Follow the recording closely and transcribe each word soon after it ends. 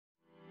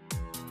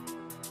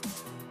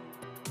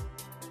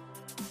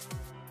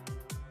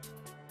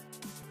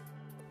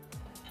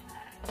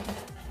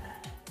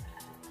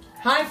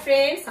Hi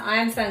friends, I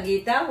am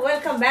Sangita.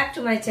 Welcome back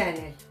to my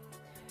channel.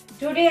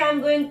 Today I am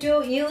going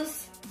to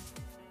use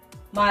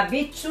my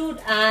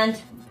beetroot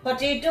and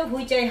potato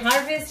which I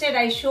harvested.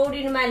 I showed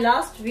in my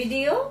last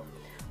video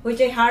which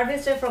I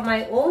harvested from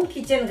my own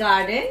kitchen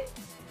garden,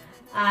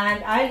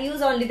 and I'll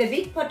use only the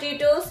big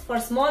potatoes. For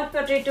small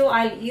potato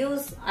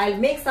I'll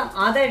make some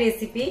other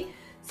recipe.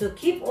 So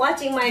keep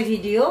watching my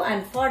video,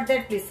 and for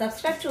that please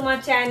subscribe to my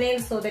channel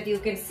so that you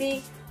can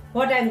see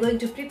what I'm going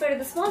to prepare with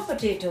the small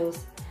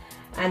potatoes.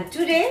 And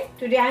today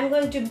I'm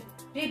going to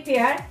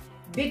prepare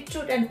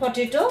beetroot and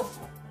potato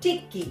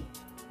tikki,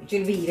 which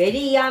will be very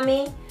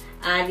yummy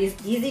and is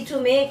easy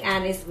to make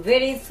and is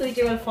very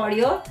suitable for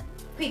your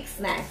quick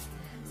snacks.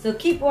 So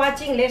keep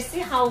watching. Let's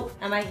see how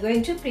am I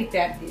going to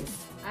prepare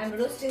this. I'm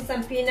roasting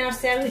some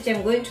peanuts here, which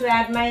I'm going to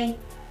add my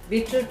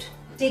beetroot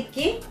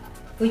tikki,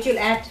 which will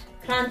add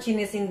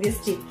crunchiness in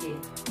this tikki.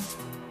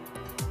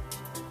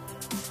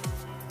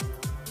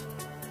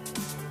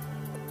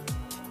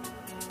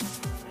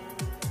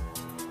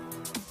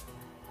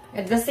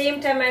 At the same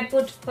time I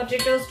put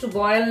potatoes to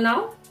boil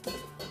now,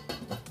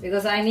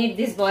 because I need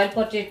this boiled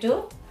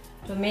potato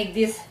to make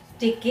this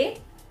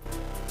tikki.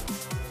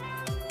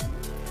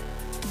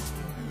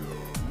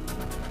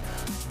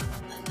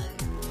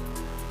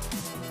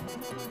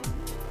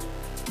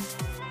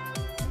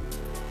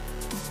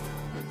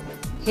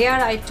 Here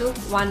I took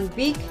one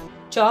big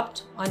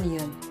chopped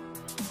onion.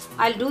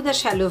 I'll do the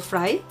shallow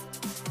fry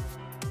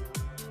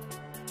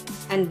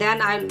and then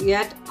I'll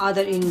add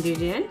other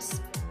ingredients.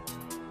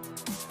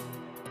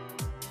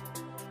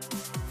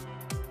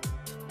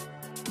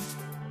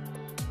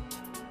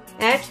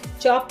 Add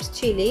chopped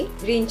chili,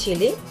 green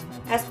chili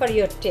as per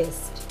your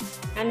taste,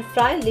 and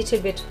fry little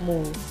bit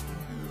more.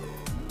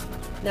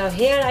 Now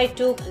here I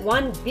took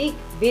one big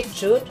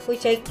beetroot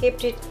which I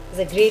kept it as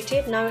a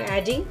grated, now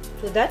adding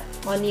to that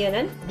onion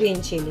and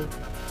green chili,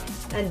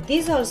 and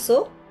this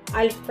also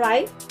I'll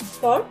fry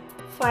for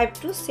 5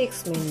 to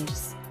 6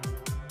 minutes.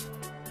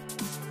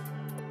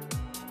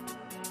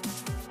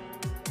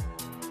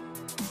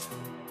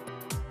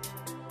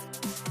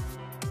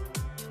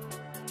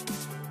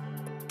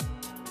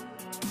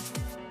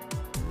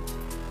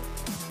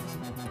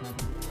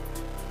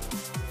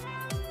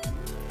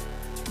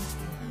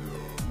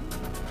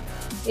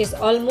 It's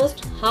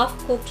almost half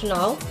cooked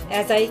now,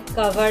 as I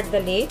covered the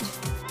lid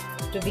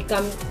to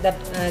become the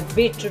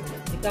beetroot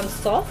become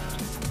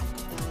soft.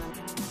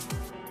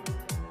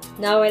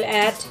 Now I'll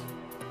add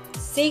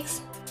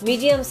 6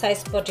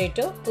 medium-sized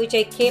potato which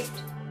I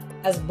kept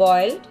as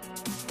boiled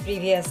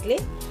previously,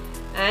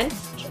 and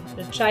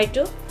try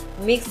to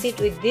mix it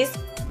with this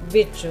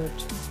beetroot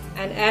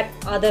and add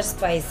other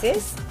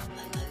spices.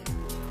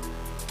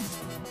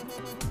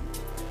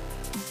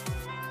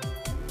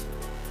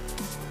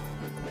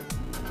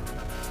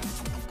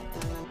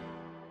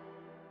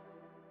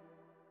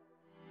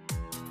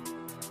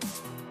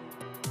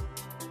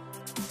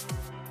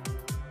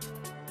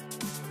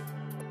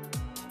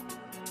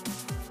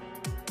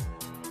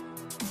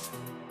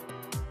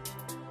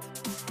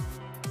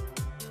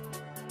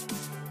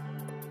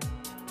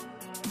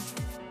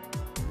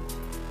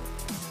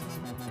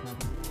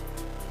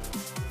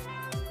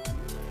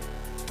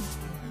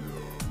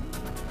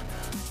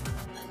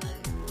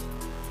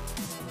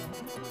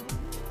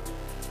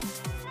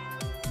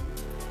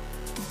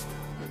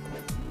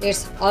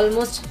 It's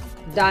almost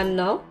done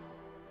now.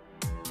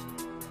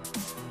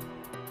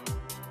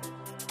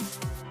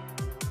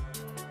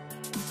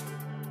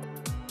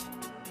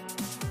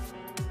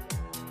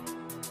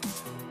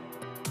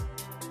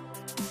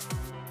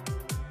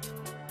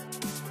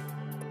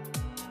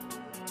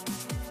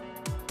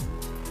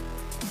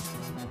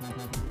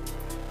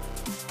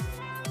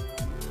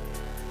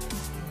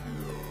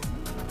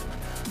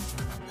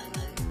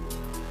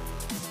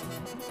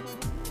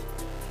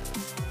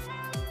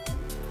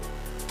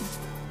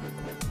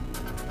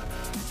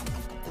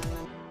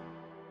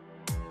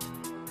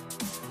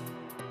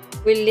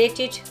 We'll let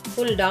it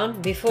cool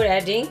down before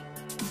adding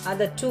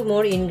other 2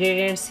 more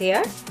ingredients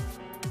here.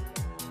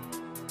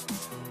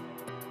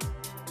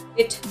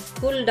 It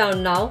cool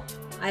down now.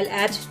 I'll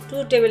add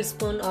 2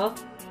 tablespoons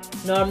of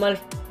normal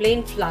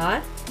plain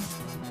flour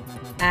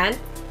and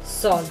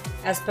salt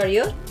as per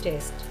your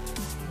taste.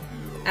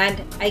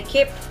 And I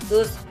kept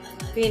those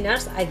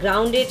peanuts, I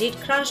grounded it,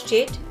 crushed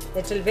it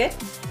little bit,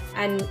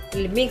 and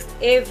mixed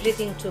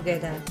everything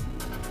together.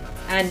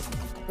 And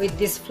with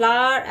this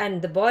flour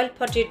and the boiled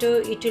potato,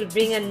 it will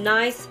bring a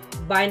nice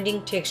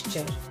binding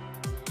texture.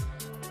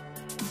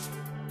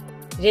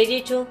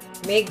 Ready to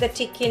make the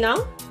tikki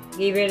now.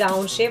 Give a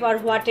round shape or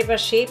whatever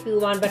shape you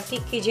want, but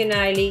tikki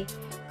generally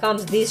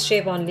comes this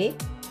shape only.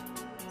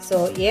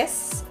 So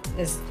yes,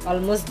 it's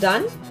almost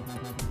done.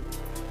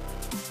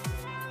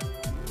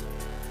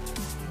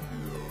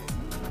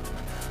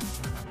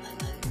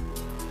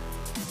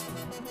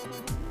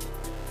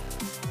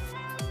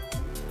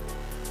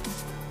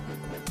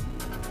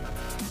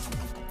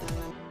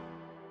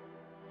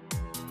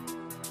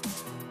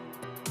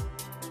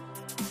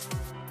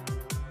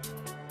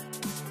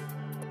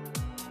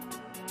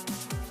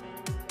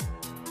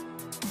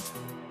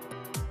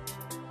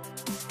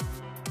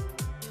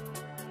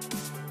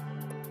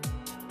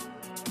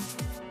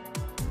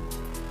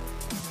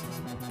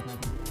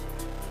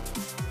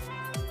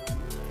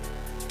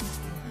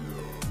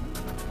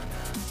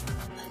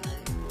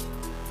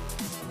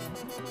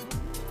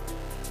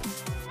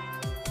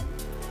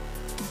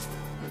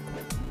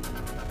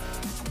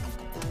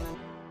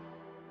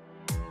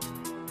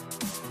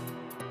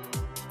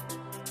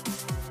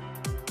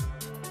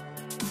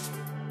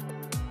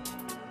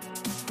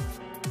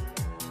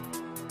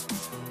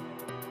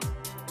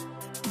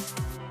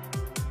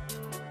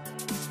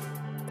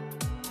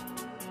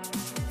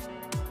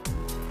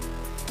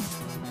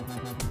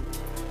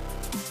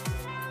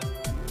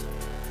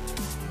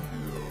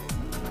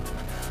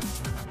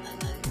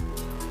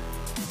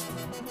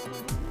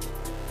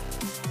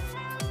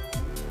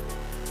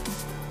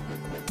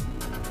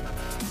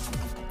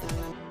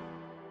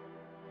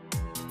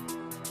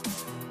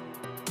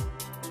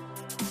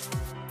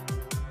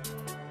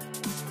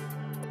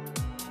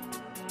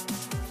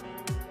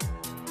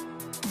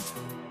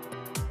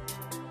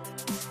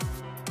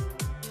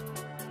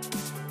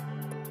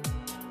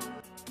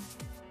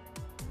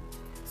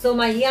 So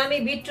my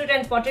yummy beetroot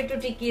and potato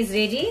tikki is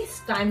ready. It's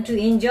time to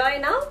enjoy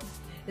now.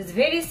 It's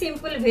very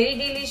simple, very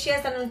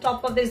delicious, and on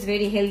top of this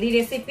very healthy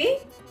recipe.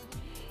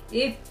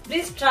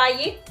 Please try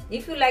it.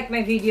 If you like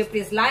my video,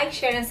 please like,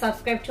 share and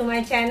subscribe to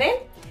my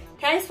channel.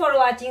 Thanks for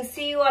watching.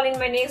 See you all in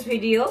my next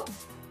video.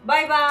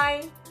 Bye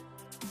bye.